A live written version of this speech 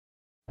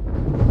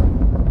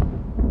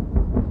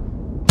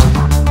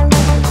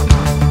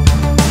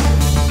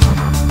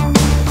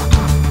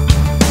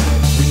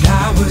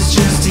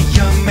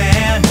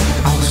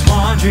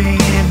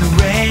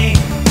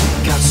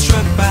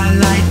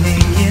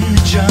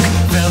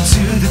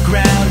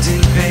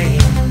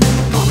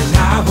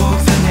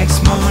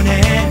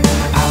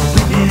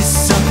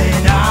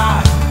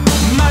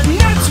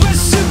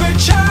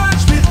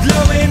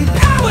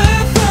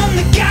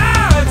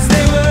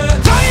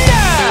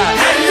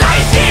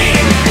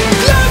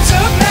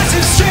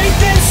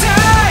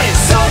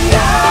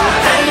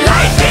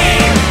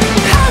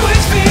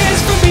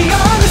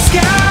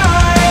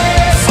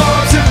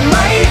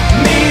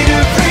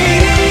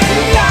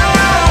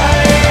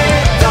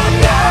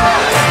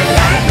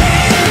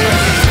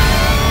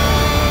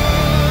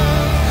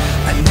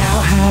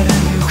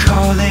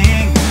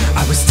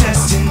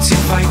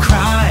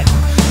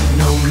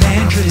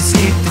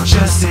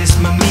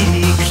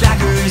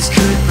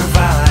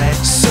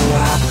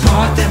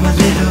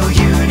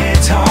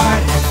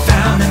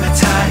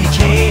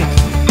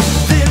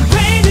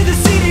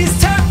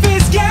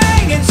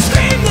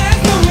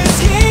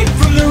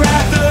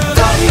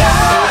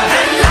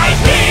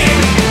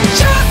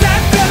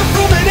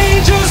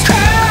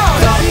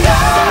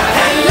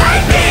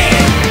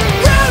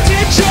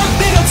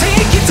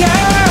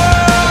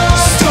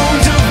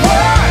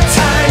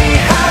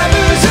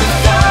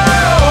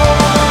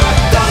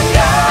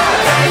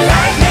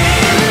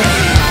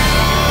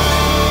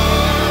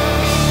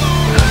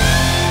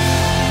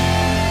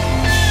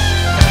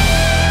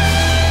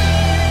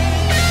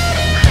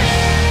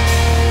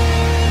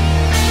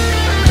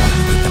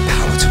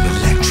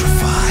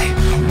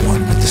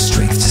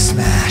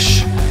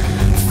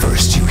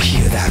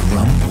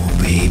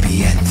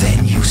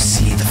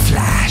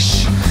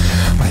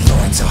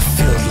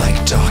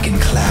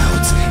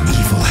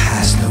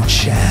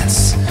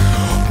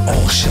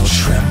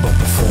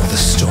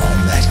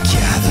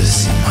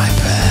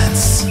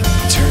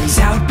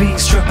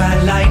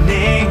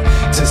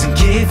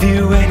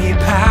any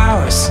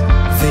powers.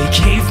 They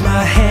caved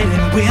my head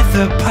in with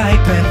a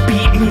pipe and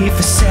beat me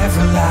for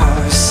several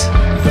hours.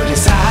 But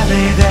as I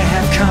lay there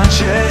half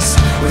conscious,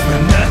 with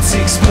my nuts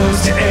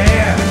exposed to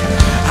air,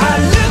 I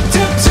looked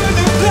up to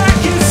the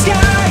blackened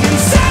sky and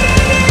said an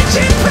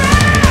ancient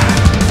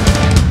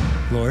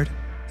prayer. Lord,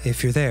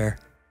 if you're there,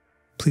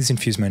 please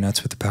infuse my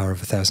nuts with the power of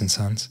 1,000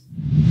 suns.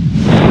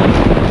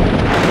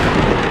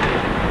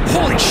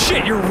 Holy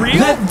shit, you're real?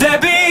 Let there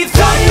be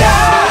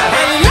thunder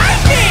and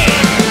lightning!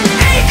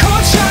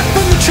 Acorn shot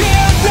from the tree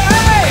of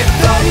life.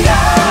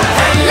 Thunder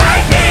and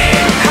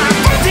lightning! High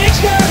voltage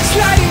nerves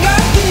lighting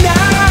up the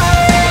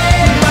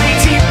night.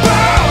 Mighty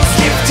balls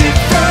gifted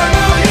from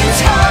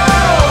Odin's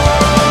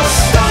house.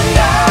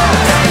 Thunder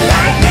and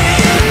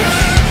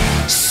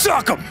lightning!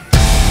 Suck 'em!